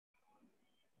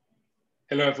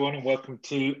Hello, everyone, and welcome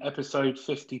to episode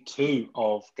 52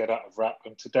 of Get Out of Rap.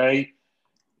 And today,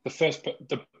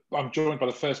 I'm joined by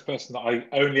the first person that I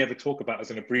only ever talk about as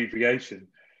an abbreviation,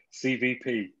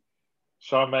 CVP,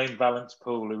 Charmaine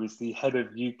Valence-Poole, who is the head of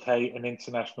UK and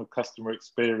international customer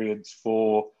experience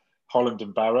for Holland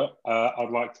and Barrett.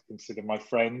 I'd like to consider my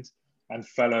friend and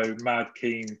fellow mad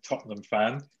keen Tottenham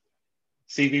fan.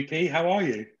 CVP, how are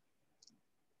you?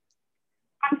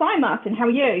 I'm fine, Martin. How are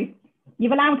you?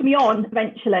 You've allowed me on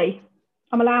eventually.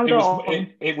 I'm allowed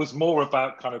on. It was more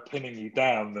about kind of pinning you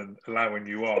down than allowing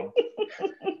you on.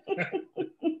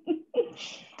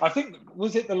 I think,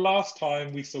 was it the last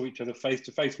time we saw each other face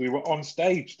to face? We were on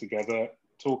stage together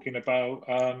talking about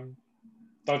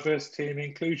diversity and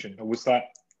inclusion, or was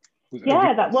that?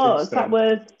 That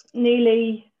was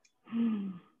nearly.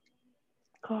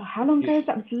 God, how long ago is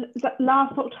that? Was that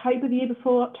last October, the year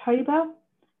before October,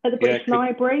 at the British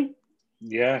Library?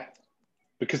 Yeah,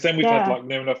 because then we've had like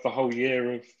near enough the whole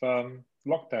year of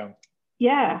lockdown.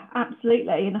 Yeah,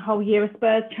 absolutely, and a whole year of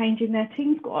Spurs changing their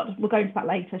team squad. We'll go into that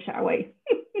later, shall we?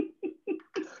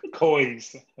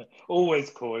 Coys,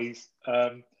 always coys.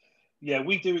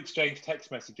 We do exchange text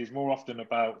messages more often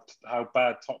about how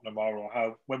bad Tottenham are,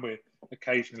 or when we're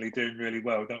occasionally doing really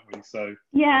well, don't we? So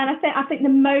yeah, and I think the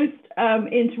most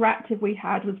interactive we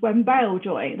had was when Bale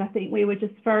joined. I think we were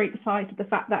just very excited the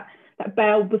fact that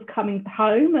Bale was coming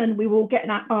home, and we were all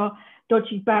getting at our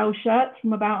dodgy Bale shirts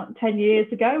from about 10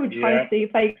 years ago and trying to see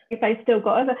if they still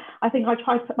got us. I think I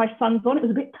tried to put my son's on. It was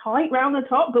a bit tight round the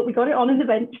top, but we got it on and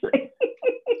eventually.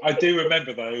 I do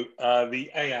remember though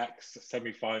the Ajax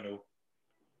semi-final.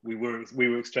 We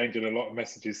were exchanging a lot of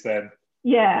messages then.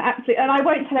 Yeah, absolutely. And I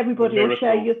won't tell everybody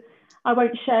I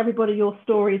won't share everybody your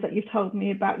stories that you've told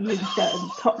me about you and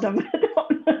Tottenham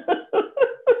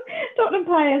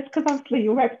players, because obviously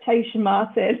your reputation,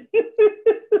 Martin.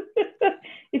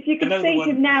 If you could see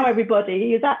him now,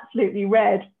 everybody, he's absolutely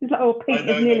red. He's like all pink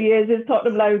as nearly is his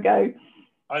Tottenham logo.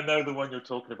 I know the one you're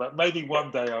talking about. Maybe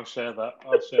one day I'll share that.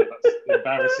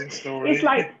 Embarrassing story. It's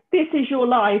like, this is your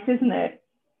life, isn't it?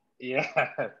 Yeah.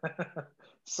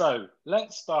 So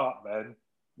let's start then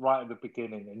right at the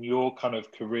beginning and your kind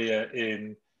of career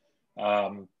in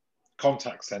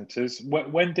contact centres.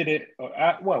 When did it,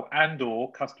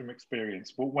 or customer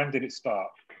experience, when did it start?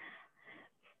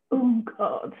 Oh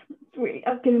God, really,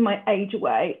 I've given my age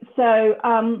away. So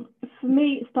for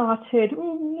me, it started,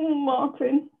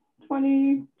 Martin,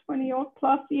 20 odd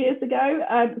plus years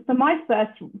ago. So my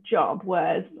first job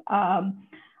was,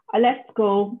 I left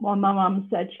school. My mum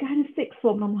said, "You're going to sixth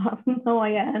form." I'm like, "No, I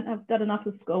ain't. I've done enough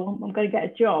of school. I'm going to get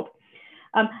a job."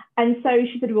 And so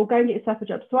she said, "Well, go and get yourself a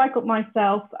job." So I got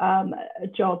myself a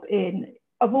job in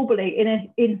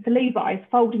for Levi's,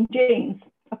 folding jeans.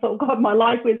 I thought, God, my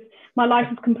life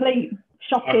is complete,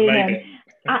 shopping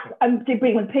and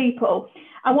being with people.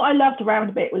 And what I loved around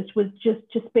a bit was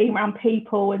just being around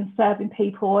people and serving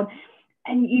people,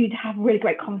 and you'd have really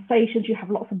great conversations. You have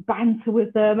lots of banter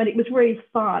with them, and it was really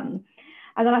fun.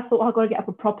 And then I thought, I've got to get up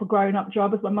a proper grown-up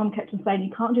job, as my mum kept on saying,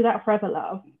 "You can't do that forever,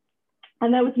 love."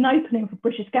 And there was an opening for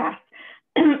British Gas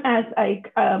as a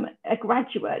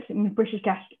graduate in British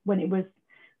Gas when it was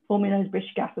formerly known as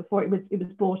British Gas before it was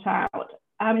bought out.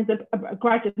 It's a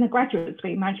graduate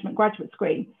scheme, management graduate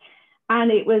scheme.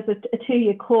 And it was a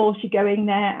 2-year course. You go in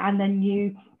there and then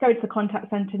you go to the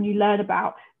contact centre and you learn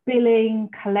about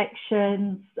billing,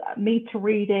 collections, meter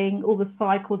reading, all the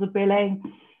cycles of billing.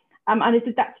 And I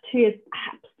did that for 2 years,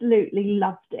 absolutely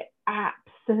loved it.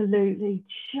 Absolutely,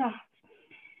 just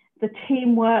the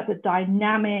teamwork, the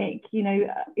dynamic,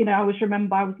 I always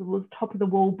remember I was top of the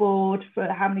wall board for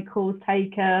how many calls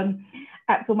taken.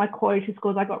 At all my quality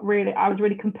scores, I was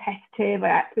really competitive. I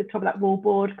had to be top of that wall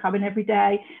board, come in every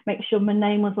day, make sure my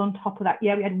name was on top of that.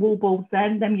 Yeah, we had wall boards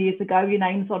then, them years ago, your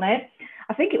name's on it.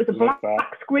 I think it was a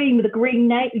black screen with a green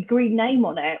name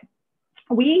on it.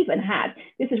 We even had,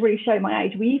 this is really showing my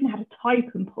age, we even had a type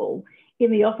and pull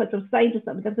in the office. I was saying to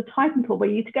someone, there was a type and pull where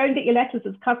you used to go and get your letters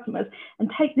as customers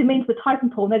and take them into the type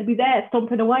and pull, and they'd be there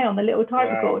stomping away on the little type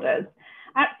recorders.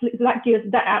 Absolutely,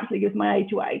 that absolutely gives my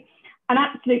age away. And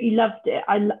absolutely loved it.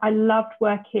 I loved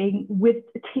working with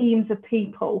teams of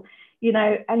people, then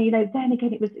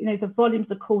again, it was, the volumes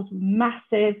of calls were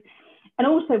massive. And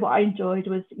also what I enjoyed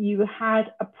was you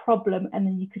had a problem and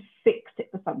then you could fix it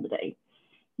for somebody.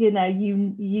 You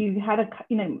had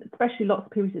especially lots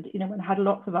of people, when I had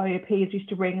lots of IOPs used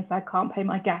to ring and say, "I can't pay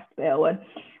my gas bill." And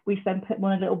we then put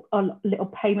one a little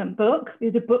payment book.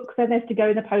 There's a book then there's to go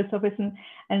in the post office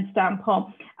and stamp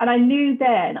on. And I knew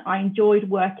then I enjoyed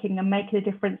working and making a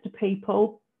difference to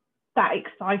people. That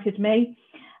excited me.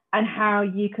 and how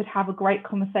you could have a great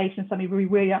conversation, somebody really,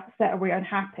 really upset or really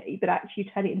unhappy, but actually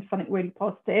turn it into something really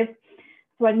positive.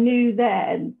 So I knew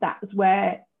then that was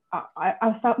where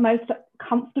I felt most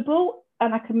comfortable,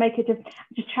 and I could make it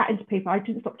just chatting to people. I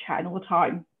didn't stop chatting all the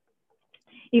time.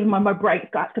 Even my breaks,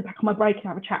 I had to go back on my break and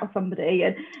have a chat with somebody.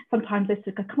 And sometimes they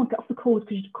said, come on, get off the calls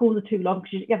because your calls are too long,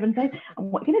 because you haven't said,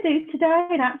 and what are you going to do today?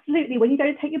 And absolutely, when you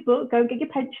go to take your book, go and get your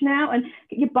pension out and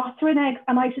get your butter and eggs.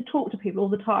 And I used to talk to people all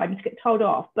the time, just get told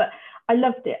off. But I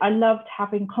loved it. I loved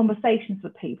having conversations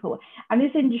with people. And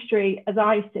this industry, as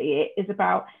I see it, is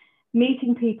about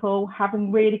meeting people,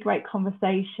 having really great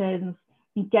conversations,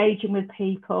 engaging with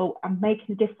people, and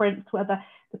making a difference to whether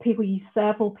the people you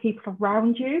serve or people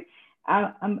around you.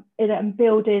 And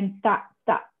building that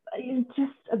is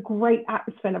just a great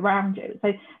atmosphere around you.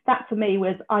 So that for me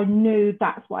was, I knew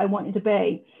that's what I wanted to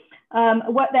be. I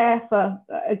worked there for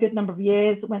a good number of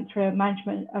years, went through a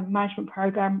management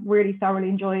program, really thoroughly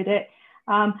enjoyed it.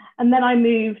 And then I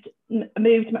moved to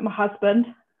meet my husband,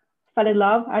 fell in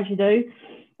love, as you do.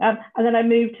 And then I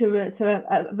moved to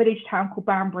a village town called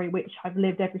Banbury, which I've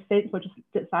lived ever since. We're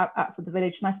just out of the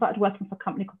village. And I started working for a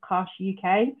company called Karsh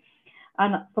UK.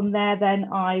 And from there, then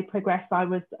I progressed. I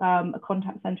was a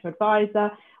contact center advisor,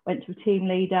 went to a team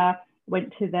leader,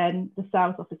 went to then the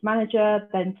sales office manager,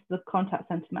 then to the contact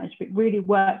center manager. It really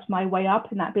worked my way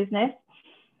up in that business.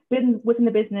 Been within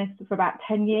the business for about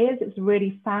 10 years. It was a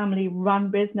really family run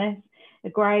business. A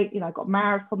great, I got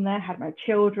married from there, had my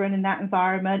children in that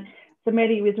environment. So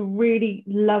really, it was a really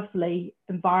lovely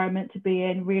environment to be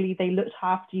in. Really, they looked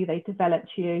after you, they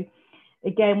developed you.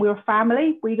 Again, we were a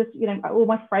family. We just, all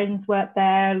my friends worked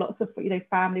there, lots of,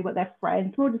 family worked there,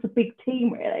 friends. We were just a big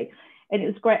team, really. And it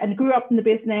was great. And I grew up in the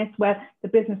business where the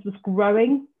business was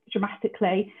growing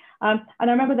dramatically. And I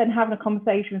remember then having a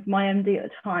conversation with my MD at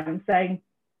the time saying,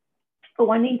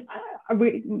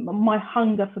 my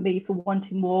hunger for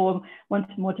wanting more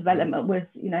development was,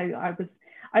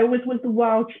 I always was the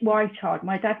wild child.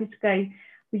 My dad used to go,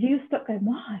 "Will you stop going,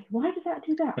 why? Why does that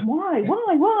do that? Why?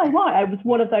 I was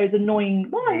one of those annoying,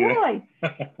 why?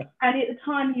 And at the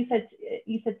time you said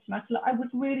to me, I would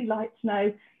really like to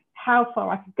know how far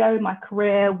I could go in my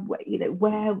career,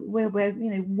 where,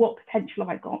 what potential have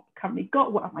I currently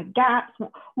got? What are my gaps?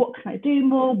 What can I do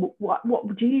more?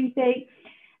 What do you think?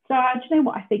 So do you know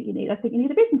what I think you need? I think you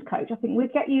need a business coach. I think we'll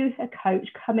get you a coach,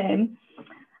 come in,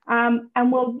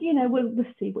 and we'll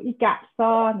see what your gaps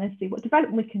are, and then see what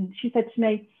development we can. She said to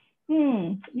me,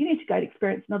 you need to go and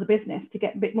experience another business to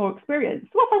get a bit more experience.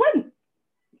 So off I went.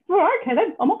 All right, okay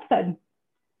then, I'm off then.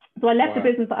 So I left the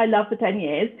business that I loved for 10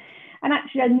 years. And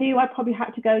actually I knew I probably had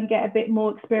to go and get a bit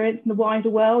more experience in the wider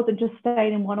world than just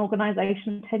staying in one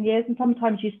organisation for 10 years. And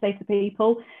sometimes you stay for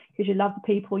people because you love the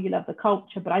people, you love the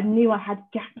culture. But I knew I had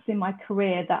gaps in my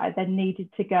career that I then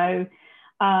needed to go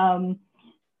and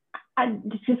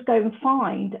just go and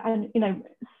find and,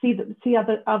 see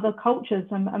other cultures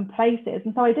and places.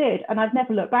 And so I did. And I've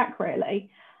never looked back,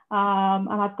 really. And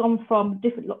I've gone from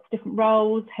lots of different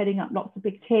roles, heading up lots of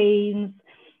big teams,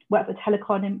 worked for the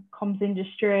telecoms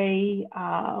industry,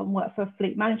 worked for a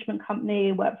fleet management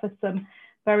company, worked for some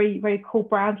very, very cool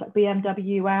brands like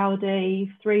BMW,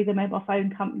 Audi, 3, the mobile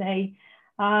phone company.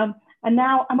 And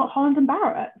now I'm at Holland &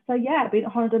 Barrett. So yeah, I've been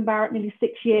at Holland & Barrett nearly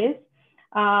 6 years.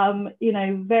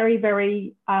 Very,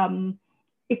 very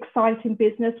exciting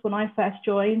business. When I first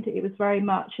joined, it was very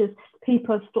much as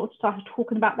people started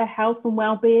talking about their health and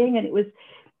well-being, and it was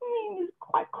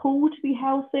quite cool to be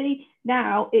healthy.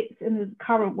 Now it's in the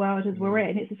current world as we're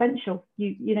in, it's essential.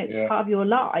 It's part of your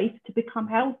life to become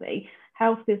healthy.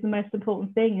 Health is the most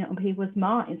important thing on people's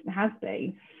minds, and has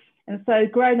been. And so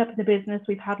growing up in the business,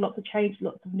 we've had lots of change,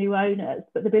 lots of new owners,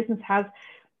 but the business has,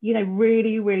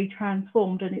 really, really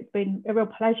transformed, and it's been a real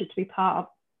pleasure to be part of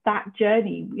that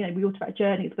journey. We all talk about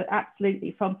journeys, but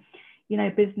absolutely from,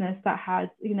 business that has,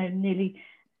 nearly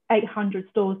 800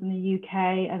 stores in the UK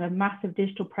and a massive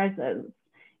digital presence.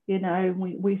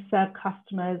 We serve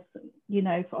customers,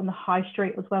 on the high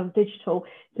street as well as digital.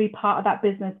 To be part of that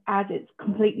business as it's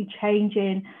completely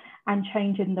changing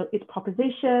its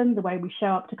proposition, the way we show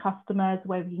up to customers, the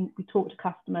way we talk to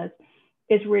customers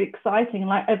is really exciting.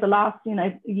 Like over the last,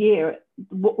 year,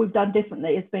 what we've done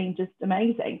differently has been just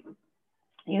amazing.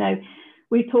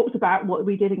 We talked about what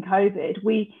we did in COVID.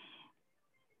 We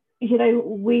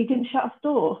didn't shut a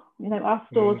store. Our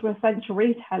stores were essential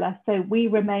retailer, so we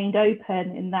remained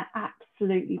open in that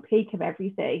absolutely peak of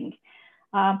everything.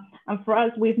 And for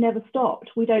us, we've never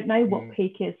stopped. We don't know what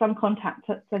peak is. Some contact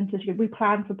centres, we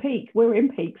plan for peak. We're in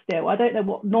peak still. I don't know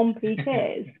what non-peak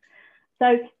is.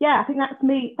 So yeah, I think that's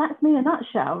me. That's me in a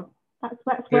nutshell. That's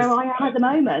where I am at the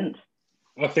moment.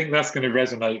 I think that's going to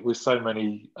resonate with so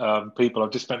many people.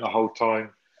 I've just spent the whole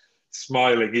time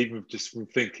smiling, even just from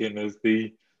thinking of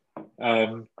the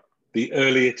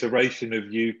early iteration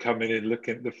of you coming in,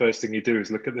 looking. The first thing you do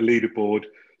is look at the leaderboard,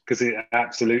 because it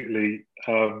absolutely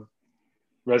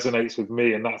resonates with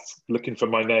me, and that's looking for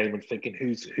my name and thinking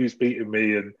who's beating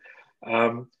me,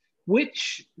 and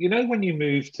which, you know, when you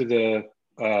move to the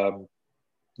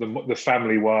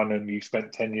family one and you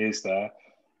spent 10 years there,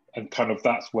 and kind of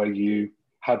that's where you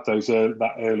had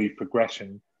that early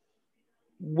progression.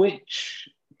 Which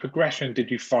progression did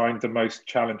you find the most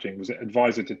challenging? Was it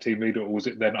advisor to team leader, or was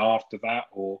it then after that?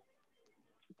 Or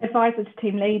advisor to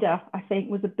team leader, I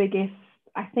think, was the biggest.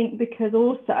 I think because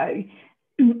also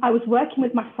I was working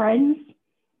with my friends.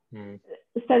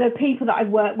 So the people that I've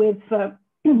worked with for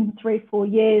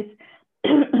 3-4 years,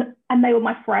 and they were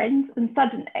my friends, and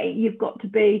suddenly you've got to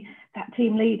be that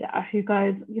team leader who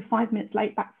goes, you're 5 minutes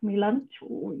late back from your lunch,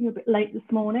 or you're a bit late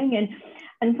this morning,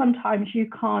 and sometimes you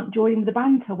can't join the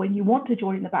banter when you want to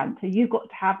join the banter. You've got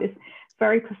to have this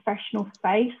very professional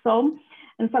face on,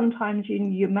 and sometimes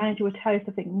your manager will tell you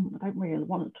something, I don't really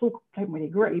want to talk, I don't really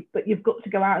agree, but you've got to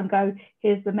go out and go,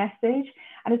 here's the message.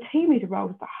 And a team leader role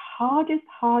is the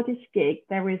hardest gig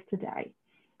there is today.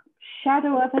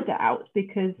 Shadow of a doubt,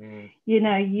 because you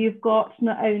know, you've got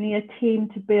not only a team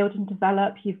to build and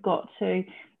develop, you've got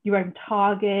your own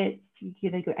targets,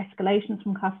 you know, your escalations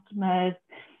from customers,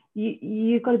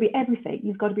 you've got to be everything.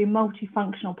 You've got to be a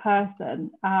multifunctional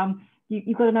person.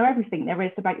 You've got to know everything there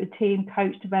is about your team,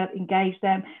 coach, develop, engage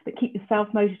them, but keep yourself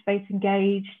motivated,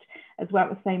 engaged as well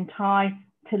at the same time,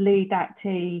 to lead that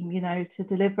team, you know, to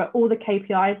deliver all the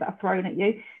KPIs that are thrown at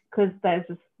you, because they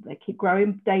keep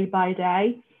growing day by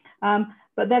day.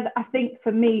 But I think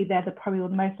for me, they're probably the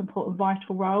most important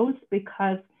vital roles,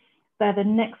 because they're the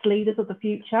next leaders of the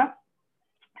future.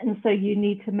 And so you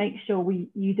need to make sure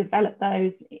you develop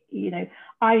those. You know,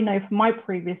 I know from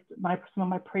some of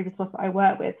my previous bosses I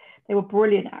worked with, they were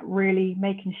brilliant at really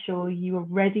making sure you were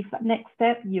ready for that next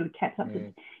step. You were kept up,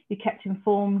 you kept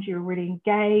informed, you were really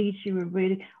engaged, you were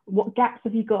really, what gaps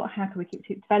have you got? How can we keep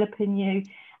developing you?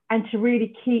 And to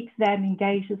really keep them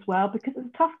engaged as well, because it's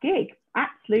a tough gig.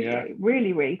 Absolutely,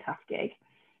 really, really tough gig.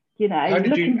 You know,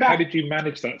 how did you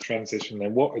manage that transition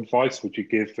then? What advice would you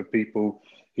give for people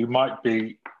who might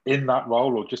be in that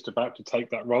role or just about to take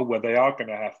that role, where they are going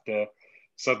to have to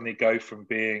suddenly go from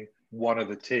being one of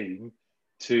the team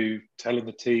to telling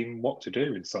the team what to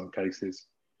do in some cases?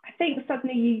 I think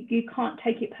suddenly you can't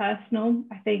take it personal.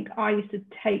 I think I used to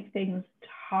take things to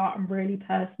heart and really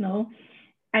personal.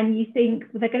 And you think,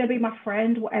 well, they're going to be my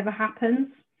friend, whatever happens.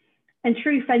 And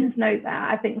true friends know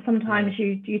that. I think sometimes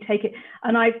you take it,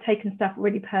 and I've taken stuff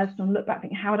really personal and look back and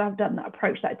think, how would I have done that,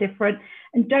 approach that different?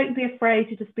 And don't be afraid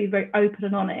to just be very open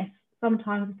and honest.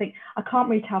 Sometimes I think, I can't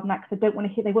really tell them that because they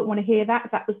wouldn't want to hear that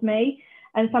if that was me.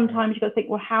 And sometimes you've got to think,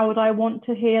 well, how would I want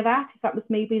to hear that if that was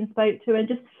me being spoke to? And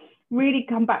just really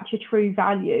come back to your true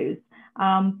values.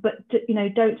 But, you know,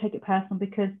 don't take it personal,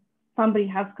 because somebody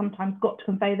has sometimes got to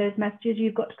convey those messages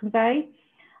you've got to convey.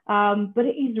 But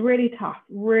it is really tough,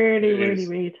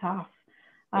 really tough.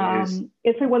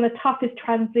 It's one of the toughest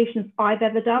transitions I've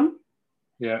ever done.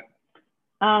 Yeah.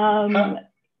 How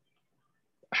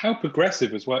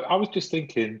progressive as well. I was just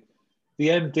thinking, the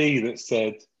MD that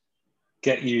said,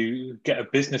 get a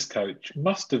business coach,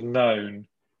 must have known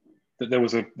that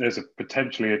there's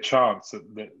potentially a chance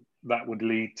that would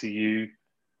lead to you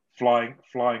flying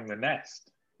the nest.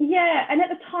 Yeah, and at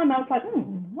the time I was like,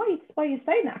 why are you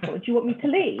saying that for? Do you want me to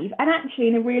leave? And actually,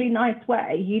 in a really nice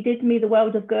way, you did me the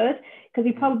world of good, because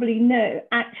you probably knew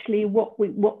actually what we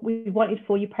wanted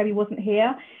for you probably wasn't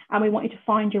here, and we want you to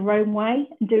find your own way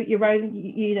and do it your own,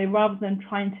 you know, rather than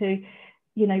trying to,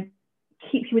 you know,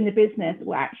 keep you in the business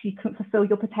where actually you couldn't fulfill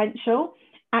your potential.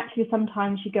 Actually,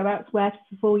 sometimes you go elsewhere to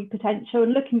fulfill your potential.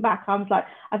 And looking back, I was like,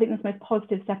 I think that's the most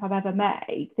positive step I've ever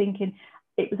made, thinking,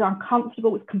 it was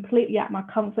uncomfortable, it was completely out of my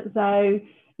comfort zone.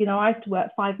 You know, I used to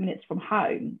work 5 minutes from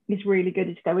home. It's really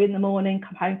good to go in the morning,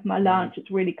 come home for my lunch,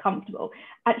 it's really comfortable.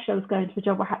 Actually, I was going to a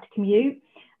job where I had to commute,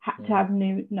 had to have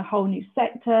a whole new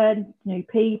sector, new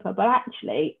people, but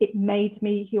actually it made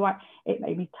me it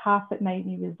made me tough, it made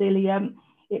me resilient,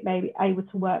 it made me able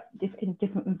to work in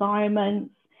different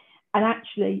environments. And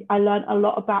actually, I learned a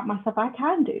lot about myself. I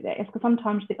can do this, because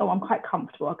sometimes you think, I'm quite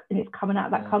comfortable, and it's coming out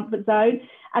of that comfort zone.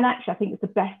 And actually, I think it's the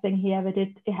best thing he ever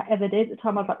did. At the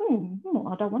time, I was like,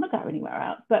 I don't want to go anywhere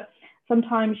else. But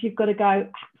sometimes you've got to go,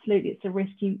 absolutely, it's a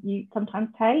risk you sometimes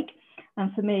take.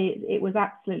 And for me, it was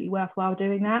absolutely worthwhile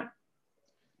doing that.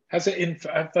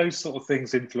 Have those sort of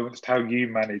things influenced how you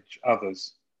manage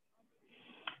others?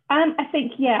 I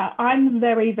think, yeah, I'm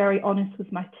very, very honest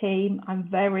with my team. I'm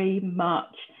very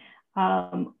much,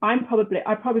 I'm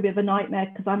probably be of a nightmare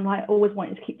because I'm like always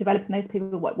wanting to keep developing those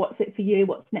people. What's it for you?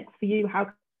 What's next for you?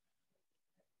 How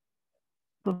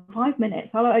for 5 minutes?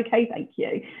 I'm like, okay, thank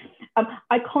you.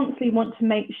 I constantly want to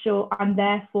make sure I'm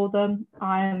there for them.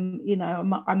 I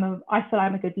feel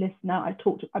I'm a good listener.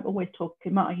 I'm always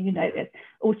talking, Martin, you know this,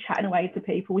 all chatting away to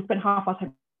people. We spend half our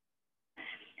time,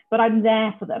 but I'm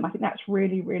there for them. I think that's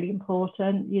really, really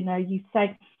important. You know, you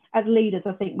say as leaders,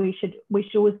 I think we should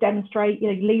always demonstrate,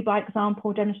 you know, lead by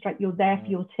example, demonstrate you're there for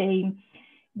your team.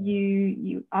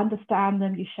 You understand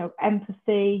them, you show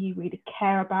empathy, you really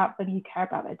care about them, you care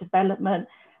about their development.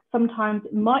 Sometimes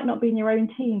it might not be in your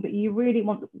own team, but you really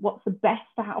want what's the best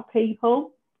out of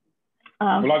people.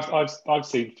 Well, I've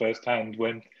seen firsthand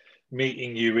when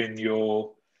meeting you in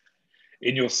your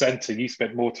centre, you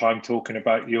spent more time talking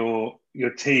about your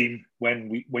team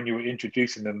when you were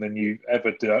introducing them than you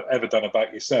ever done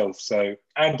about yourself. So,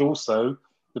 and also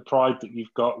the pride that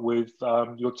you've got with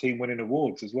your team winning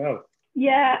awards as well.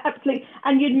 Yeah, absolutely.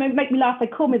 And you'd make me laugh. They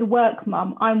call me the work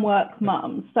mum. I'm work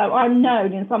mum. So I'm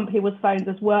known in some people's phones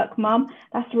as work mum.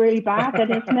 That's really bad, then,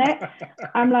 isn't it?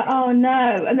 I'm like, oh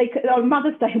no. And on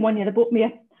Mother's Day one year, they bought me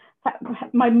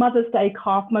my Mother's Day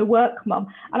card for my work mum.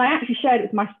 And I actually shared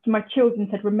it with my children,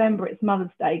 said, remember, it's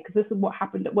Mother's Day, because this is what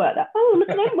happened at work. Like, oh, look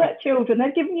at them work children.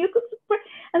 They're giving you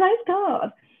a nice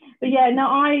card. But yeah, no,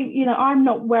 I'm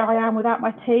not where I am without my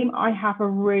team. I have a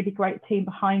really great team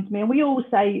behind me. And we all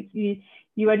say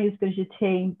you're only as good as your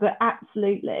team, but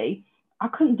absolutely, I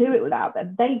couldn't do it without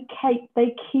them. They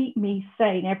keep me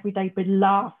sane every day by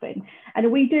laughing.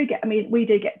 And we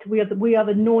are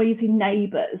the noisy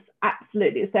neighbours,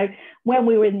 absolutely. So when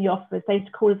we were in the office, they used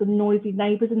to call us the noisy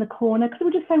neighbours in the corner because we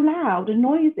were just so loud and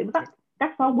noisy.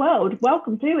 That's our world.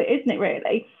 Welcome to it, isn't it,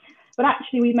 really? But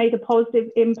actually, we made a positive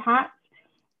impact.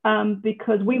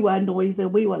 Because we were noisy,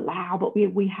 we were loud, but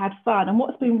we had fun. And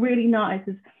what's been really nice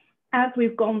is as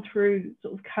we've gone through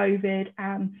sort of COVID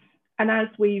and as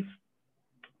we've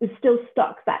still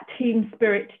stuck that team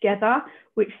spirit together,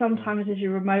 which sometimes as you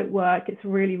remote work, it's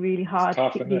really, really hard to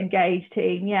keep the engaged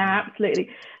team. Yeah, absolutely.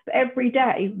 But every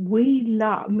day we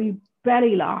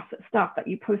belly laugh at stuff that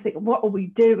you probably think, what are we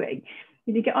doing?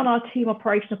 You get on our team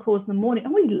operational calls in the morning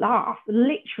and we laugh,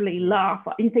 literally laugh.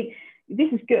 And you think,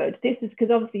 this is good. This is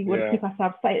because obviously we want to keep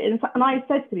ourselves safe. And I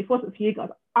said to them, if it wasn't for you guys,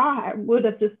 I would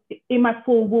have just in my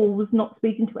four walls not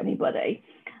speaking to anybody.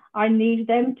 I need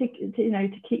them to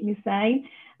keep me sane.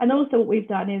 And also what we've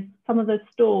done is some of the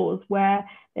stores where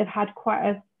they've had quite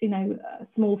a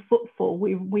small footfall,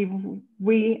 we've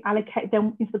reallocated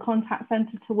them into the contact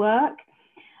centre to work.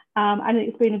 And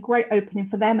it's been a great opening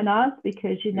for them and us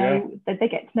because they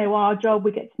get to know our job,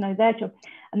 we get to know their job,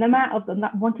 and the amount of them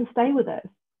that want to stay with us.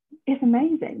 It's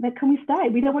amazing. Can we stay?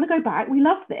 We don't want to go back. We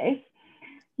love this.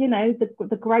 You know,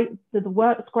 the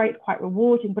work's great, quite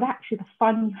rewarding, but actually the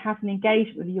fun you have and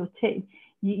engagement with your team,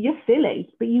 you're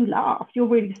silly, but you laugh. You're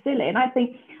really silly. And I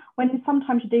think when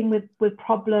sometimes you're dealing with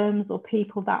problems or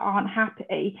people that aren't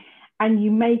happy and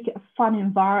you make it a fun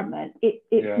environment,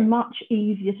 it's much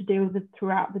easier to deal with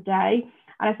throughout the day.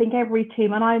 And I think every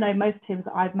team, and I know most teams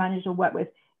that I've managed or worked with,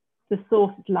 the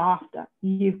source is laughter.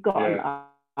 You've got to laugh.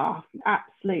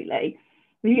 Absolutely.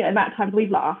 You know, the amount of times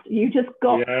we've laughed, you just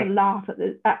got to laugh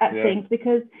at things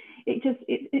because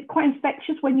it's quite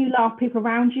infectious. When you laugh, people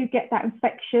around you get that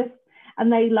infectious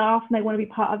and they laugh and they want to be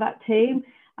part of that team.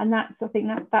 And I think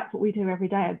that's what we do every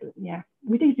day. But yeah,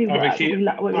 we do work. We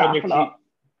laugh a lot.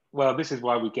 Well, this is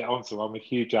why we get on to. I'm a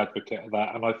huge advocate of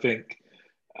that. And I think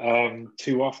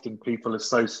too often people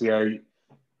associate,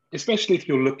 especially if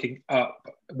you're looking up,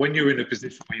 when you're in a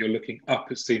position where you're looking up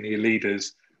at senior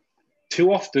leaders,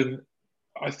 too often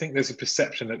I think there's a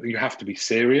perception that you have to be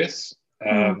serious.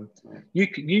 You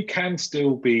can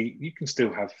still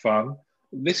have fun.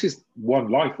 This is one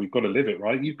life, we've got to live it,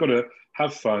 right? You've got to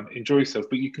have fun, enjoy yourself,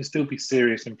 but you can still be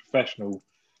serious and professional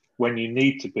when you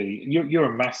need to be. You're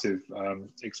a massive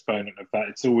exponent of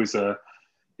that.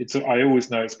 I always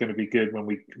know it's going to be good when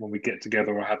we get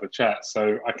together or have a chat.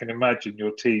 So I can imagine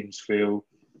your teams feel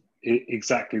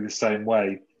exactly the same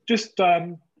way. Just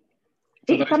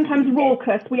it's sometimes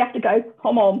raucous. We have to go,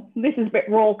 come on, this is a bit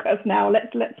raucous now.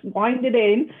 Let's wind it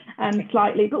in and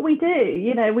slightly. But we do,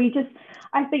 you know,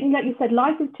 I think, like you said,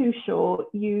 life is too short.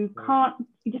 You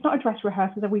just not a dress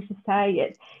rehearsal, as we should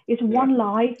say. It's one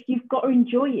life. You've got to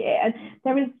enjoy it. And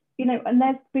there is, and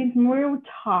there's been some real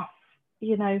tough,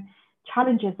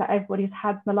 challenges that everybody's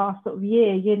had in the last sort of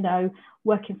year,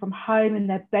 working from home in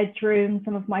their bedroom,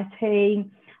 some of my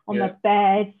team on their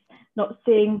beds, not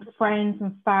seeing friends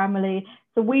and family.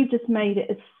 So we've just made it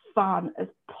as fun as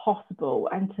possible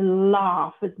and to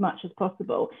laugh as much as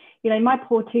possible. You know, my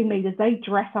poor team leaders, they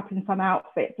dress up in some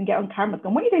outfits and get on cameras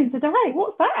going, what are you doing today?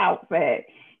 What's that outfit?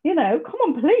 You know, come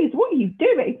on, please, what are you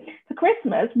doing? For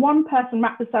Christmas, one person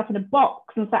wrapped herself in a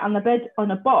box and sat on the bed on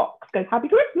a box, goes, Happy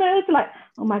Christmas. Like,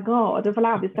 oh my God, I've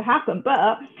allowed this to happen.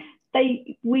 But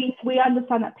we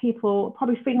understand that people are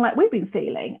probably feeling like we've been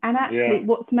feeling. And actually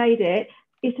what's made it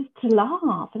is just to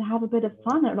laugh and have a bit of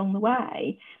fun along the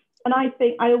way. And I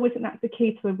always think that's the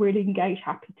key to a really engaged,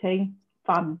 happy team,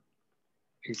 fun.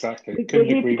 Exactly.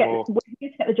 Couldn't agree more. We're here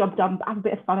to get the job done, but have a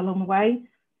bit of fun along the way.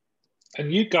 And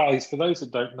you guys, for those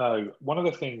that don't know, one of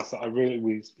the things that I really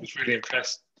was really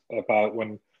impressed about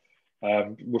when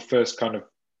we first kind of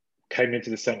came into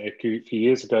the centre a few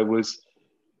years ago was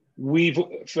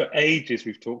for ages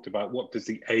we've talked about what does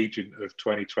the agent of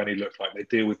 2020 look like. They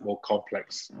deal with more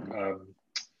complex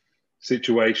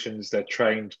situations. They're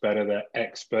trained better. They're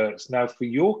experts. Now, for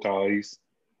your guys,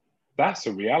 that's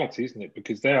a reality, isn't it?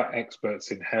 Because they are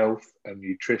experts in health and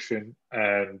nutrition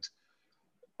and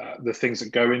the things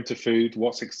that go into food,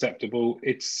 what's acceptable.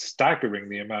 It's staggering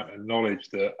the amount of knowledge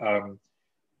that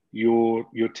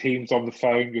your teams on the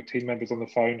phone, your team members on the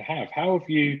phone have. How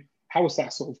has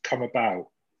that sort of come about?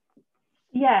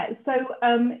 Yeah, so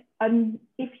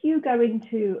if you go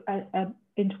into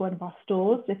one of our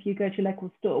stores, if you go to your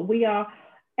local store, we are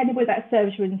anybody that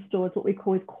serves you in stores, what we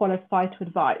call is qualified to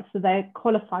advise. So they're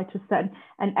qualified to send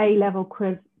an A-level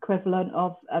equivalent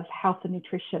of health and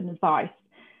nutrition advice.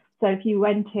 So if you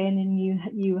went in and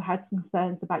you had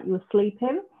concerns about you were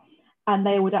sleeping, and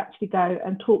they would actually go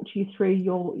and talk to you through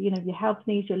your health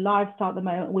needs, your lifestyle at the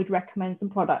moment. We'd recommend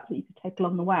some products that you could take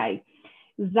along the way.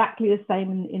 Exactly the same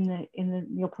in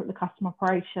the customer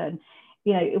operation.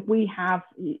 You know, if we have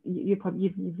you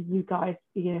guys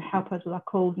help us with our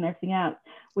calls and everything else.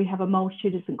 We have a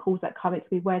multitude of different calls that come. It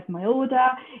could be where's my order.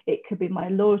 It could be my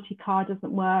loyalty card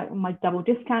doesn't work. My double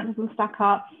discount doesn't stack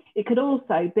up. It could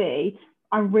also be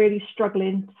I'm really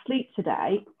struggling to sleep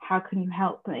today. How can you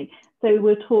help me? So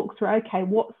we'll talk through, okay,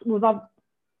 without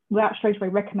straight away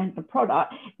recommending a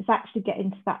product, it's actually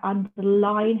getting to that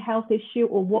underlying health issue,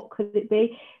 or what could it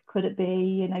be? Could it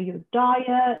be, your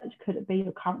diet? Could it be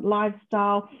your current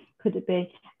lifestyle? Could it be?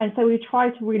 And so we try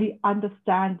to really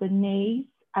understand the needs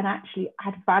and actually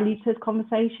add value to those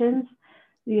conversations.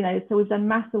 So we've done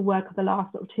massive work over the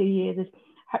last sort of 2 years, is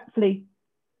hopefully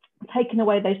taking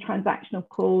away those transactional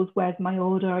calls, where's my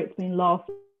order, it's been lost,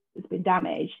 it's been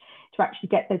damaged, to actually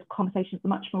get those conversations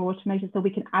much more automated, so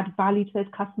we can add value to those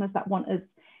customers that wants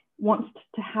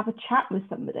to have a chat with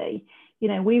somebody.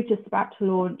 We've just about to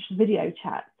launch video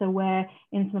chat, so where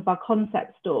in some of our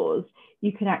concept stores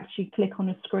you can actually click on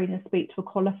a screen and speak to a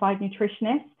qualified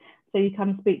nutritionist. So you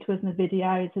come speak to us in the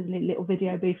video. It's a little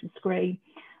video booth and screen.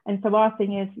 And so our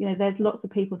thing is, there's lots of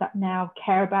people that now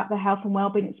care about their health and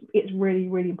well-being. It's really,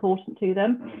 really important to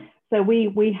them. So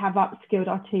we have upskilled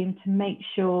our team to make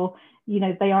sure,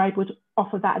 they are able to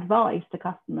offer that advice to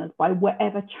customers by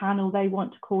whatever channel they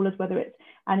want to call us,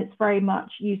 and it's very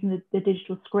much using the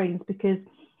digital screens, because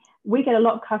we get a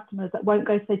lot of customers that won't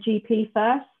go to their GP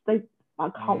first. I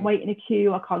can't wait in a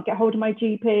queue. I can't get hold of my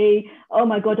GP. Oh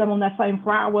my God, I'm on their phone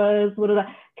for hours.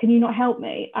 Can you not help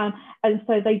me? And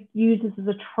so they use us as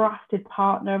a trusted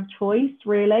partner of choice,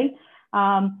 really.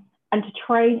 And to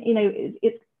train,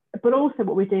 but also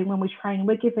what we're doing when we're training,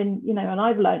 we're given, and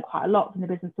I've learned quite a lot from the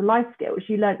business of life skills.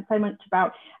 You learn so much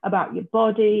about your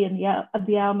body and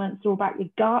the ailments, or about your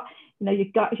gut. Your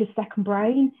gut is your second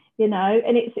brain, and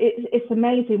it's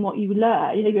amazing what you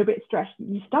learn. You're a bit stressed,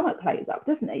 your stomach plays up,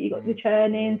 doesn't it? You've got your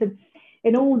churnings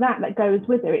and all that goes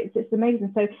with it. It's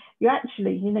amazing. So you're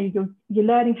actually, you're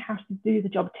learning how to do the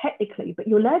job technically, but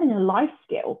you're learning a life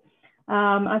skill.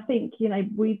 I think,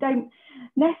 we don't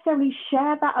necessarily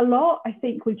share that a lot. I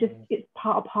think it's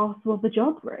part and parcel of the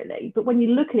job, really. But when you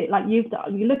look at it like you've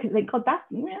done, you look at it and think, God,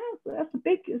 that's a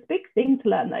big thing to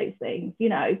learn those things,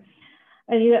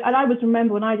 And I always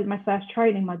remember when I did my first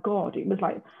training, my God, it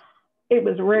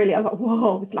was really, I was like,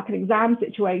 whoa, it's like an exam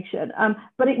situation.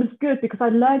 But it was good because I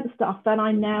learned stuff that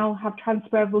I now have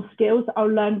transferable skills that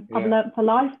I've learned for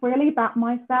life, really, about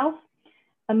myself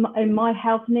and my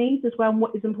health needs as well, and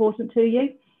what is important to you.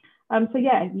 So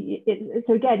again,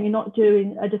 you're not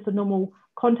doing just a normal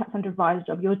contact center advisor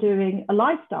job. You're doing a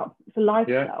lifestyle. It's a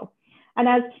lifestyle. Yeah. And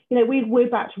as we're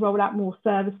about to roll out more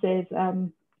services,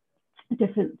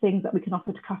 different things that we can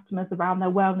offer to customers around their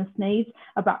wellness needs,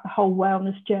 about the whole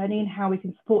wellness journey and how we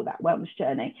can support that wellness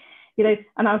journey.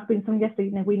 And I was speaking to someone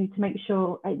yesterday, we need to make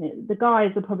sure, the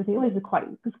guys are probably thinking,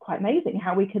 it's quite amazing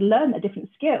how we can learn a different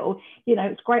skill.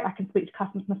 It's great, I can speak to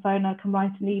customers on the phone, I can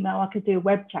write an email, I could do a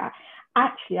web chat.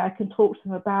 actually I can talk to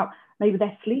them about maybe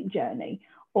their sleep journey,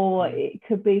 or it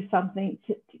could be something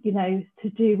to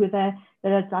do with their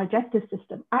digestive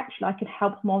system. Actually, I could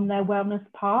help them on their wellness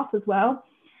path as well.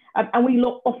 And we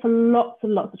offer lots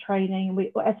and lots of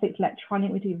training. Essex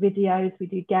Electronic, we do videos, we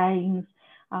do games.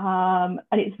 And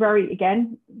it's very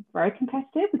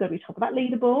competitive. We've got to be top of that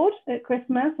leaderboard at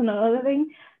Christmas and another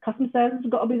thing. Customer service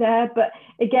has got to be there. But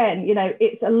again,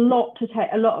 it's a lot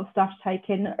of stuff to take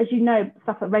in. As you know,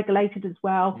 stuff are regulated as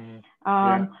well.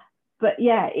 But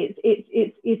yeah,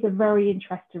 it's a very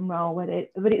interesting role with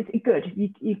it. But it's good.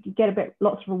 You get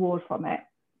lots of reward from it.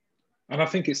 And I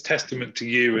think it's testament to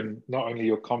you, and not only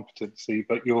your competency,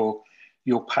 but your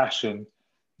passion,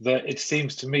 that it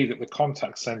seems to me that the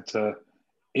contact centre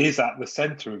is at the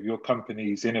centre of your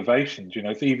company's innovations.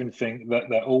 If you even think that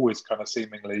they're always kind of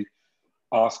seemingly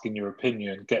asking your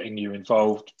opinion, getting you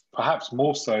involved, perhaps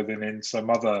more so than in some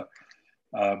other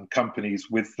companies,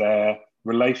 with their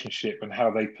relationship and how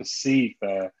they perceive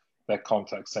their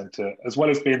contact centre, as well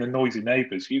as being the noisy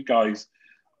neighbours. You guys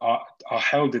are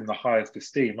held in the highest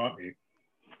esteem, aren't you?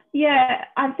 Yeah,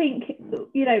 I think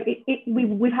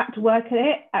we've had to work at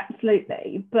it,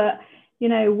 absolutely, but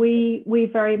we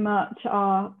very much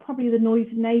are probably the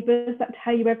noisy neighbours that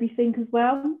tell you everything as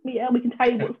well. Yeah, we can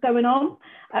tell you what's going on,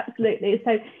 absolutely.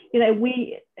 So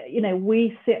we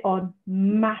sit on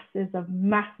masses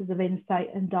of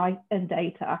insight and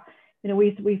data.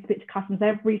 We speak to customers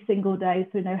every single day,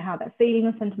 so we know how they're feeling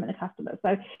and sentiment of customers.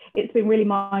 So it's been really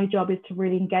my job is to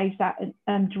really engage that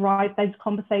and drive those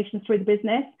conversations through the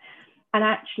business, and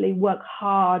actually work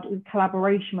hard in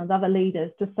collaboration with other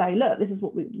leaders to say, look, this is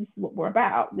what we're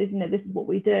about. This is what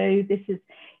we do. This is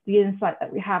the insight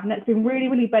that we have, and it's been really,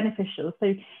 really beneficial.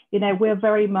 So we're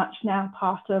very much now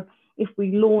part of, if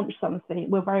we launch something,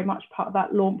 we're very much part of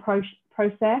that launch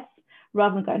process.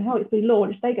 Rather than going, it's been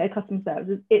launched, they go customer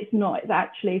services. It's not. It's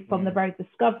actually from the very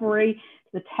discovery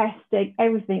to the testing,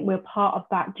 everything. We're part of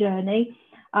that journey.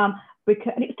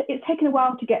 Because it's taken a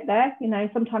while to get there.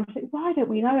 Sometimes you think, why don't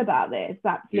we know about this?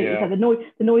 Absolutely. So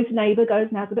the noisy neighbour goes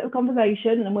and has a bit of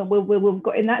conversation, and we've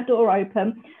got in that door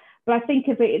open. But I think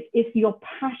of it, if you're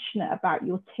passionate about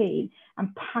your team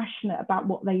and passionate about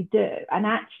what they do, and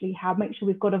actually make sure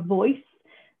we've got a voice.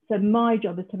 So my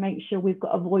job is to make sure we've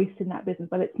got a voice in that business,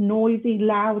 whether it's noisy,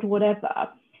 loud, whatever,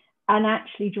 and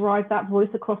actually drive that voice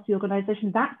across the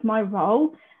organisation. That's my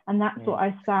role, and that's what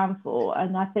I stand for.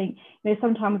 And I think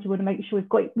sometimes we want to make sure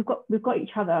we've got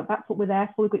each other. That's what we're there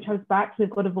for. We've got each other's backs. We've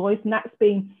got a voice, and that's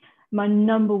been my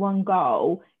number one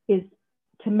goal, is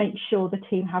to make sure the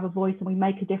team have a voice and we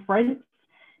make a difference.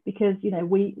 Because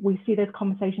we see those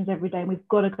conversations every day, and we've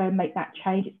got to go and make that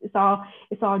change. It's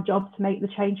our job to make the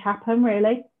change happen,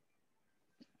 really.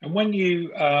 And when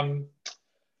you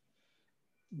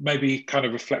maybe kind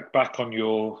of reflect back on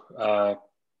your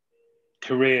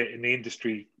career in the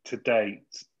industry to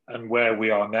date and where we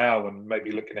are now, and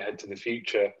maybe looking ahead to the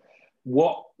future,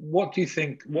 what do you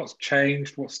think? What's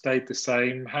changed? What stayed the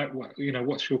same?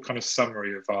 What's your kind of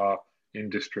summary of our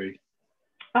industry?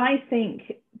 I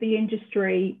think the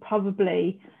industry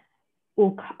probably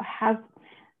has.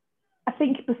 I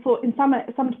think before, in some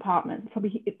departments,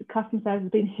 probably customer service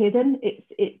has been hidden.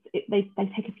 They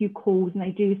take a few calls and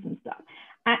they do some stuff.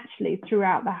 Actually,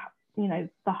 throughout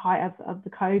the height of the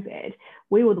COVID,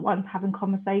 we were the ones having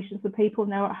conversations with people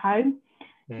now at home.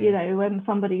 When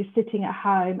somebody is sitting at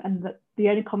home and the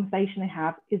only conversation they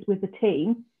have is with the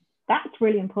team, that's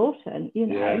really important.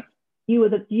 You were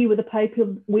the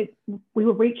people we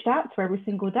were reached out to every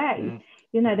single day.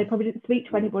 They probably didn't speak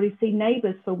to anybody, see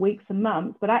neighbours for weeks and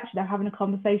months, but actually they're having a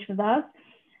conversation with us.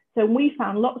 So we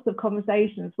found lots of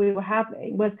conversations we were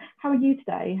having was, how are you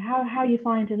today? How are you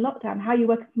finding lockdown? How are you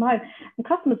working from home? And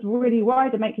customers were really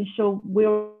worried of making sure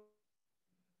we'll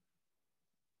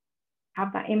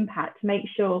have that impact to make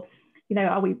sure,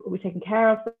 are we taking care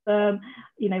of them?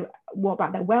 What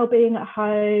about their well-being at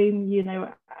home?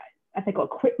 Have they got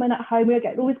equipment at home? We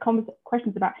get all these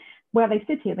questions about where they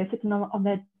sitting. They're sitting on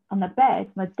their bed,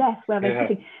 on their desk, where they're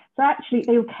sitting. So actually,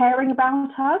 they were caring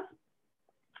about us.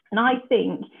 And I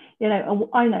think, and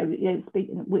I know,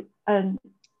 speaking with,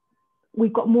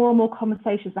 we've got more and more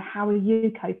conversations about how are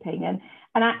you coping, and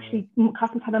actually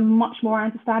customers had a much more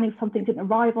understanding if something didn't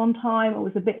arrive on time or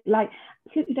was a bit late.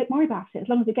 Absolutely, don't worry about it as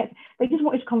long as it gets. They just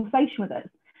wanted a conversation with us.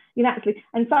 Actually,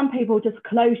 and some people just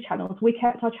closed channels. We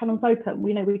kept our channels open.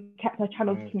 We kept our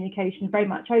channels of communication very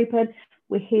much open.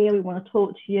 We're here. We want to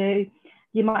talk to you.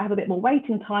 You might have a bit more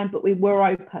waiting time, but we were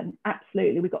open.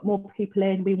 Absolutely. We got more people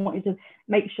in. We wanted to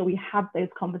make sure we had those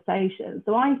conversations.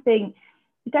 So I think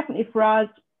definitely for us,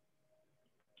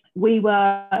 we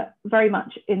were very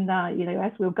much in the, you know,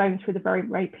 as we were going through the very,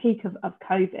 very peak of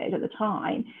COVID at the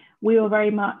time, we were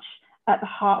very much at the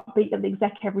heartbeat of the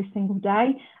exec every single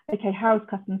day. Okay, how's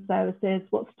customer services?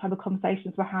 What's the type of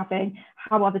conversations we're having?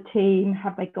 How are the team?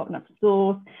 Have they got enough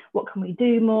resource? What can we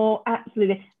do more?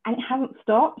 Absolutely. And it hasn't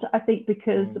stopped, I think,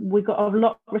 because we got a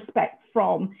lot of respect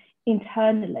from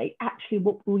internally, actually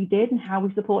what we did and how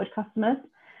we supported customers,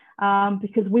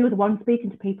 because we were the ones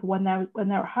speaking to people when they're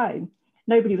at home.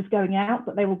 Nobody was going out,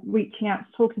 but they were reaching out,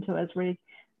 talking to us really.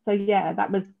 So yeah,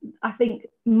 that was, I think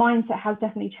mindset has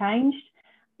definitely changed,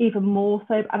 even more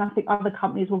so, and I think other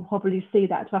companies will probably see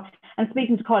that as well. And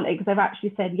speaking to colleagues, they've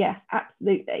actually said, yes,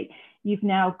 absolutely. You've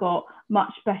now got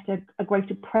much better, a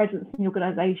greater presence in the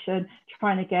organisation.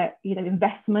 Trying to get, you know,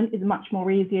 investment is much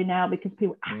more easier now because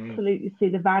people absolutely see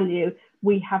the value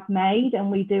we have made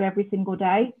and we do every single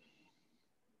day.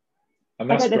 And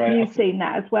that's I don't know great. if you've seen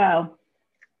that as well.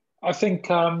 I think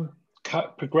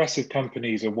progressive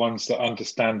companies are ones that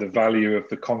understand the value of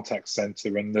the contact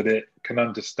centre and that it can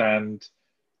understand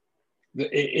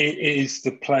that it is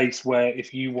the place where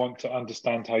if you want to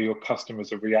understand how your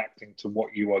customers are reacting to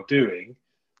what you are doing,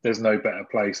 there's no better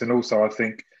place. And also I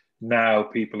think now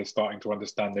people are starting to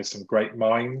understand there's some great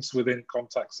minds within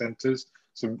contact centres.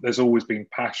 So there's always been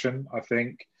passion, I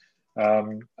think,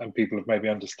 and people have maybe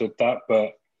understood that,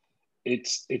 but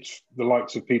it's the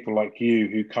likes of people like you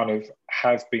who kind of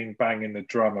have been banging the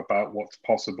drum about what's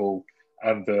possible,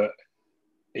 and that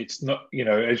it's not, you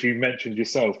know, as you mentioned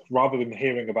yourself, rather than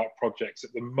hearing about projects,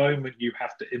 at the moment you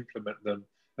have to implement them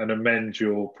and amend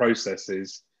your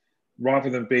processes,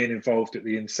 rather than being involved at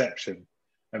the inception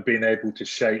and being able to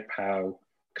shape how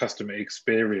customer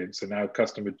experience and how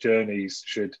customer journeys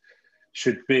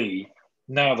should be.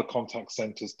 Now the contact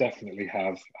centres definitely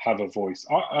have a voice.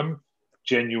 I'm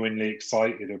genuinely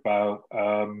excited about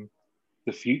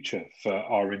the future for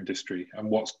our industry and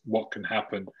what can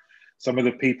happen. Some of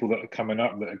the people that are coming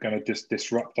up that are going to just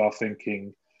disrupt our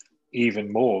thinking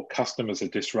even more. Customers are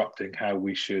disrupting how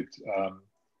we should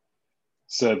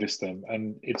service them,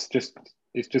 and it's just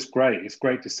great. It's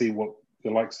great to see what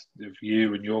the likes of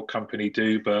you and your company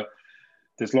do, but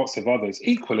there's lots of others.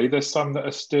 Equally, there's some that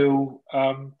are still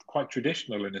quite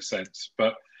traditional in a sense,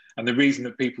 and the reason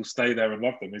that people stay there and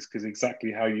love them is because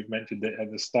exactly how you've mentioned it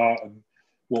at the start, and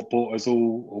what brought us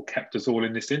all or kept us all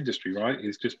in this industry, right?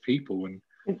 Is just people and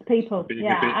it's people. being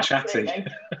yeah, a bit absolutely. chatty.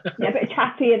 Yeah, a bit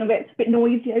chatty and a bit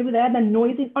noisy over there. They're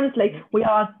noisy. Honestly, we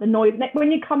are the noise.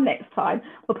 When you come next time,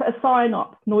 we'll put a sign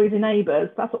up, noisy neighbours.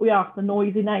 That's what we are, the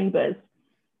noisy neighbours.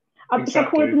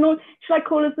 Exactly. Should I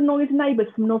call us the noisy neighbours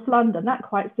from North London? That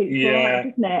quite suits all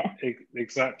right, doesn't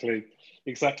it?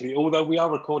 Exactly. Although we are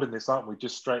recording this, aren't we,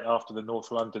 just straight after the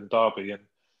North London derby,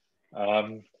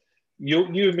 and you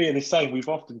and me are the same. We've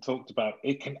often talked about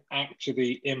it can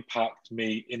actually impact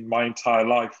me in my entire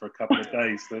life for a couple of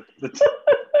days. The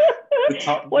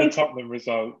Tottenham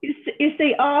result. You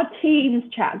see, our teams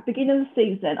chat, beginning of the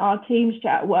season, our teams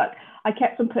chat at work, I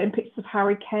kept on putting pictures of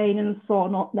Harry Kane and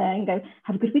Son up there and go,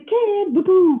 have a good weekend,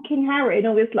 boo-boo, King Harry, and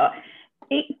all this lot.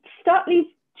 It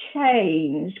slightly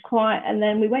changed quite, and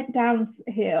then we went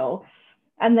downhill,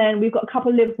 and then we've got a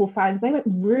couple of Liverpool fans. They went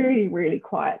really, really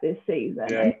quiet this season.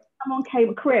 Yeah. And someone came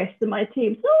with Chris and my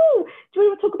team. So, oh, do we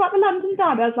want to talk about the London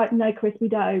derby? I was like, no, Chris, we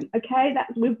don't. Okay,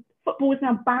 football is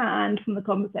now banned from the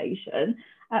conversation.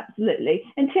 Absolutely.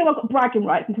 Until I've got bragging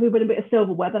rights, until we win a bit of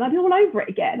silverware, then I'll be all over it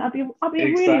again. I'll be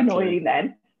really annoying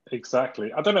then.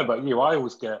 Exactly. I don't know about you. I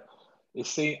always get,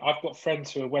 I've got friends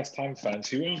who are West Ham fans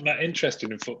who aren't that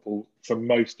interested in football for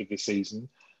most of the season.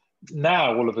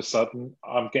 Now, all of a sudden,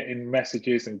 I'm getting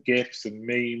messages and gifts and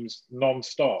memes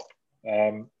non-stop.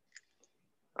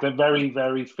 They're very,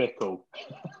 very fickle.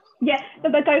 Yeah,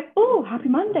 but they go, oh, happy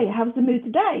Monday. How's the mood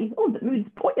today? Oh, the mood's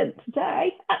buoyant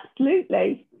today.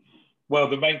 Absolutely. Well,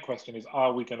 the main question is,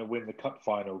 are we going to win the cup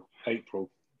final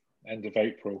end of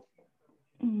April?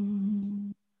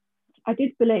 I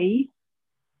did believe.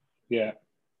 Yeah.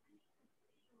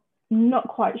 Not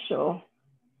quite sure.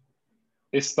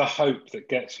 It's the hope that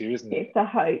gets you, isn't it? It's the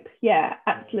hope. Yeah,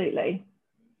 absolutely.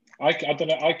 I don't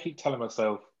know. I keep telling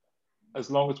myself, as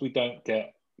long as we don't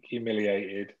get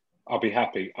humiliated, I'll be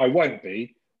happy. I won't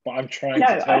be, but I'm trying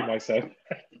to tell myself.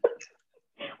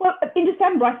 Well, in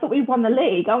December, I thought we won the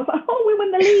league. I was like, oh, we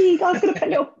won the league. I was going to put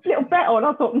a little bet on.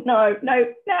 I thought, no,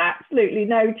 absolutely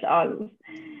no chance.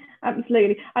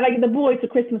 Absolutely. And like the boys for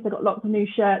Christmas, they got lots of new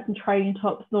shirts and training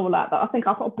tops and all that. But I think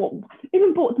I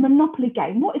even bought the Monopoly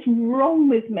game. What is wrong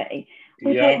with me?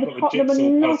 I've got a jigsaw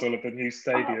puzzle of the new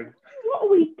stadium. What are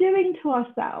we doing to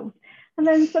ourselves? And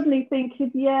then suddenly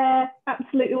thinking, yeah,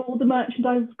 absolutely, all the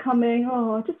merchandise is coming.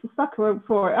 Oh, just a sucker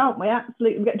for it, aren't we?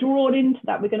 Absolutely, we get drawn into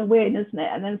that. We're going to win, isn't it?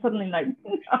 And then suddenly, like,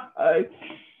 no.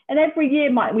 And every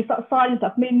year, Mike, we start signing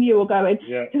stuff. Me and you are going,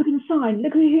 Yeah. who are going to sign?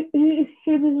 Look,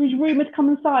 who's rumoured to come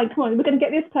and sign. Come on, we're going to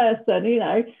get this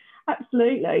person.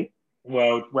 Absolutely.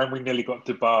 Well, when we nearly got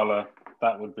Dybala,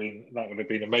 that would have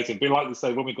been amazing. But like you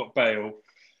say, when we got Bale,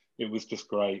 it was just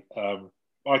great.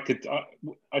 I could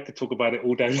talk about it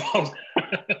all day long.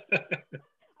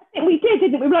 I think we did,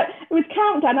 didn't we? It was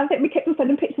countdown. I think we kept on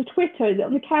sending pictures to Twitter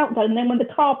on the countdown, and then when the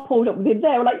car pulled up with him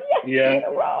there, we're like, yes, Yeah. he's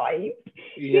arrived.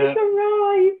 Yeah. He's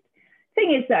arrived.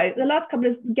 Thing is, though, the last couple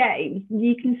of games,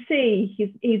 you can see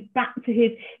he's back to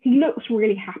he looks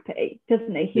really happy,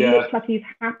 doesn't he? He looks like he's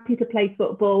happy to play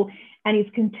football and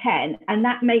he's content, and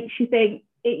that makes you think,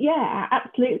 yeah,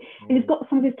 absolutely. And he's got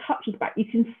some of his touches back. You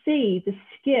can see the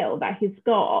skill that he's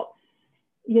got,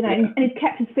 and he's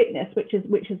kept his fitness, which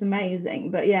is amazing.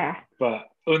 But yeah. But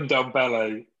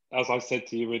Ndombele, as I said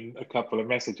to you in a couple of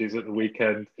messages at the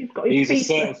weekend, he's a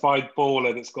certified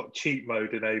baller that's got cheat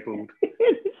mode enabled.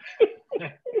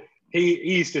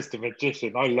 He's just a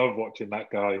magician. I love watching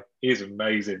that guy. He's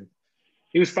amazing.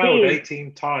 He was fouled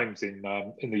 18 times in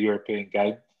the European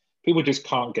game. People just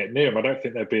can't get near him. I don't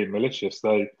think they're being malicious.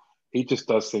 He just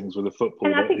does things with the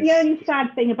football. And I think the only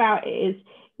sad thing about it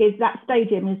is that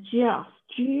stadium is just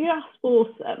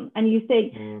awesome. And you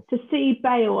think to see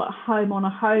Bale at home on a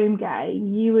home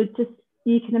game, you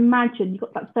can imagine you've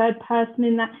got that third person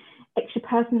in that extra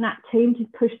person in that team to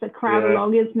push the crowd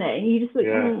along, isn't it? And you just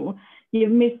think,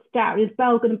 you've missed out. Is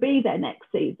Bale going to be there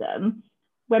next season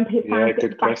when fans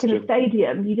get back in the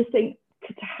stadium? You just think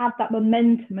to have that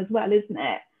momentum as well, isn't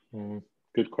it?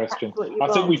 Good question. I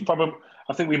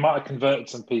think we might have converted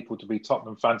some people to be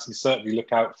Tottenham fans, and certainly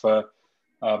look out for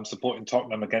supporting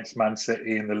Tottenham against Man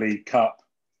City in the League Cup,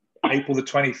 April the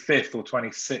 25th or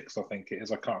 26th, I think it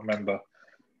is. I can't remember,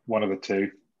 one of the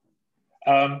two.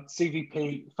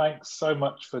 CVP, thanks so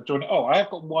much for joining. Oh, I have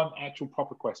got one actual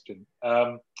proper question,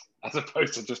 as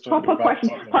opposed to just talking proper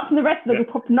questions. Apart from the rest of them,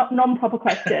 not non-proper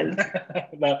questions.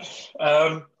 No.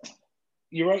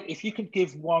 You're right. If you could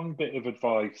give one bit of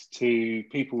advice to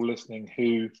people listening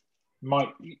who might,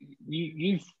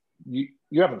 you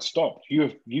haven't stopped. You're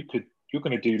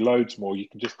going to do loads more. You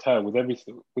can just tell with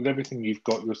everything you've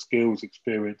got, your skills,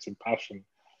 experience, and passion.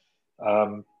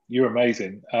 You're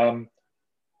amazing.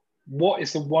 What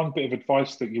is the one bit of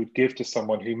advice that you would give to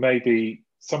someone who maybe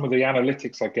some of the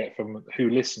analytics I get from who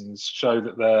listens show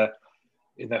that they're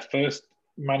in their first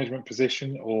management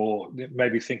position or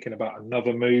maybe thinking about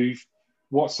another move?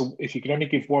 If you could only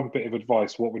give one bit of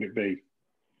advice, what would it be?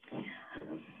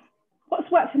 What's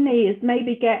worked for me is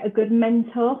maybe get a good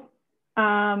mentor,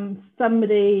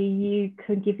 somebody you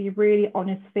can give you really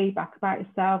honest feedback about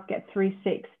yourself, get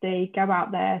 360, go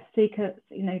out there,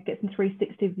 get some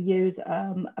 360 views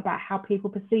about how people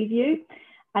perceive you,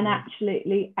 and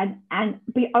absolutely, and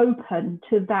be open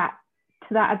to that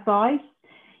advice.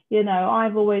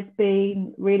 I've always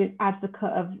been really an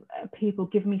advocate of people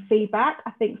giving me feedback.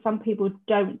 I think some people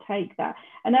don't take that.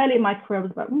 And early in my career, I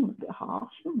was like, it's a bit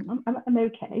harsh. I'm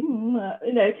okay.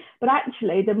 But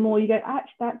actually, the more you go,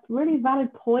 that's a really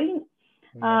valid point.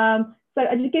 So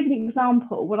I'll just give you an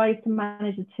example. When I used to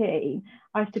manage a team,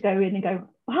 I used to go in and go,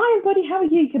 hi, everybody, how are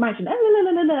you? You can imagine.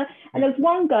 And there's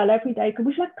one girl every day,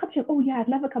 would you like a cup of tea? Oh, yeah, I'd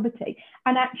love a cup of tea.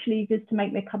 And actually, just to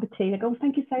make me a cup of tea, I go,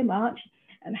 thank you so much.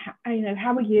 And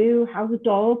how are you? How's the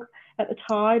dog at the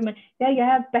time? And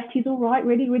yeah, Betty's all right.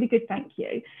 Really, really good. Thank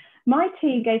you. My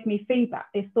team gave me feedback.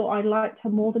 They thought I liked her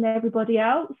more than everybody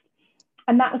else.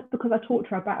 And that was because I talked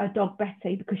to her about her dog,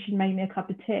 Betty, because she made me a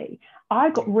cup of tea. I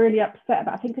got really upset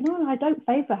about it, thinking, no, I don't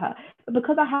favour her. But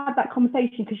because I had that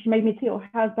conversation because she made me tea, or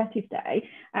how's Betty today?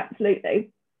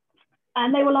 Absolutely.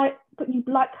 And they were like, but you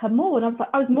like her more. And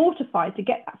I was mortified to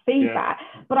get that feedback,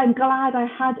 but I'm glad I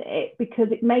had it because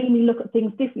it made me look at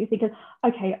things differently, thinking,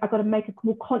 okay, I've got to make a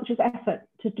more conscious effort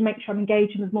to make sure I'm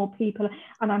engaging with more people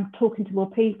and I'm talking to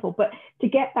more people. But to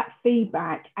get that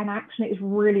feedback and action is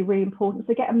really, really important.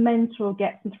 So get a mentor,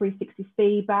 get some 360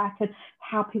 feedback and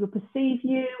how people perceive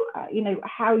you,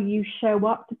 how you show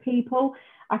up to people.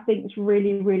 I think it's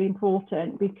really, really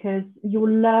important because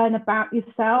you'll learn about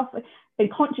yourself.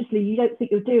 And consciously, you don't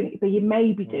think you're doing it, but you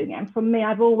may be doing it. And for me,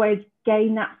 I've always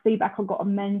gained that feedback. I've got a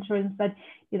mentor and said,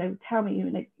 tell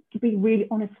me, to be really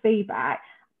honest feedback,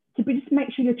 just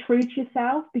make sure you're true to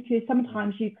yourself, because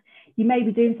sometimes you may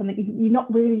be doing something, you're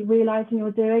not really realizing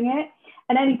you're doing it.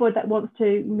 And anybody that wants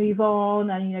to move on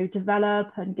and,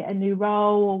 develop and get a new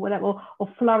role or whatever, or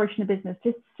flourish in a business,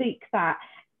 just seek that.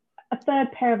 A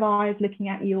third pair of eyes looking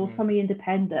at you or somebody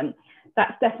independent.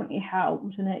 that's definitely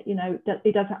helped, and it, you know,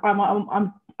 it does.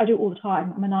 I do it all the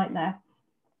time. I'm a nightmare.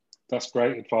 That's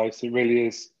great advice. It really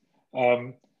is.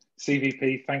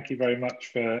 CVP, thank you very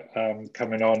much for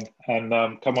coming on, and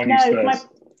come on, you Spurs.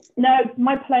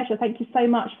 My pleasure. Thank you so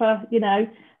much for, you know,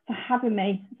 for having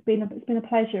me. It's been a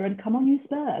pleasure, and come on, you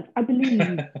Spurs. I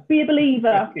believe. Be a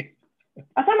believer.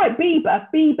 I sound like Bieber.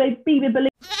 Bieber, believe.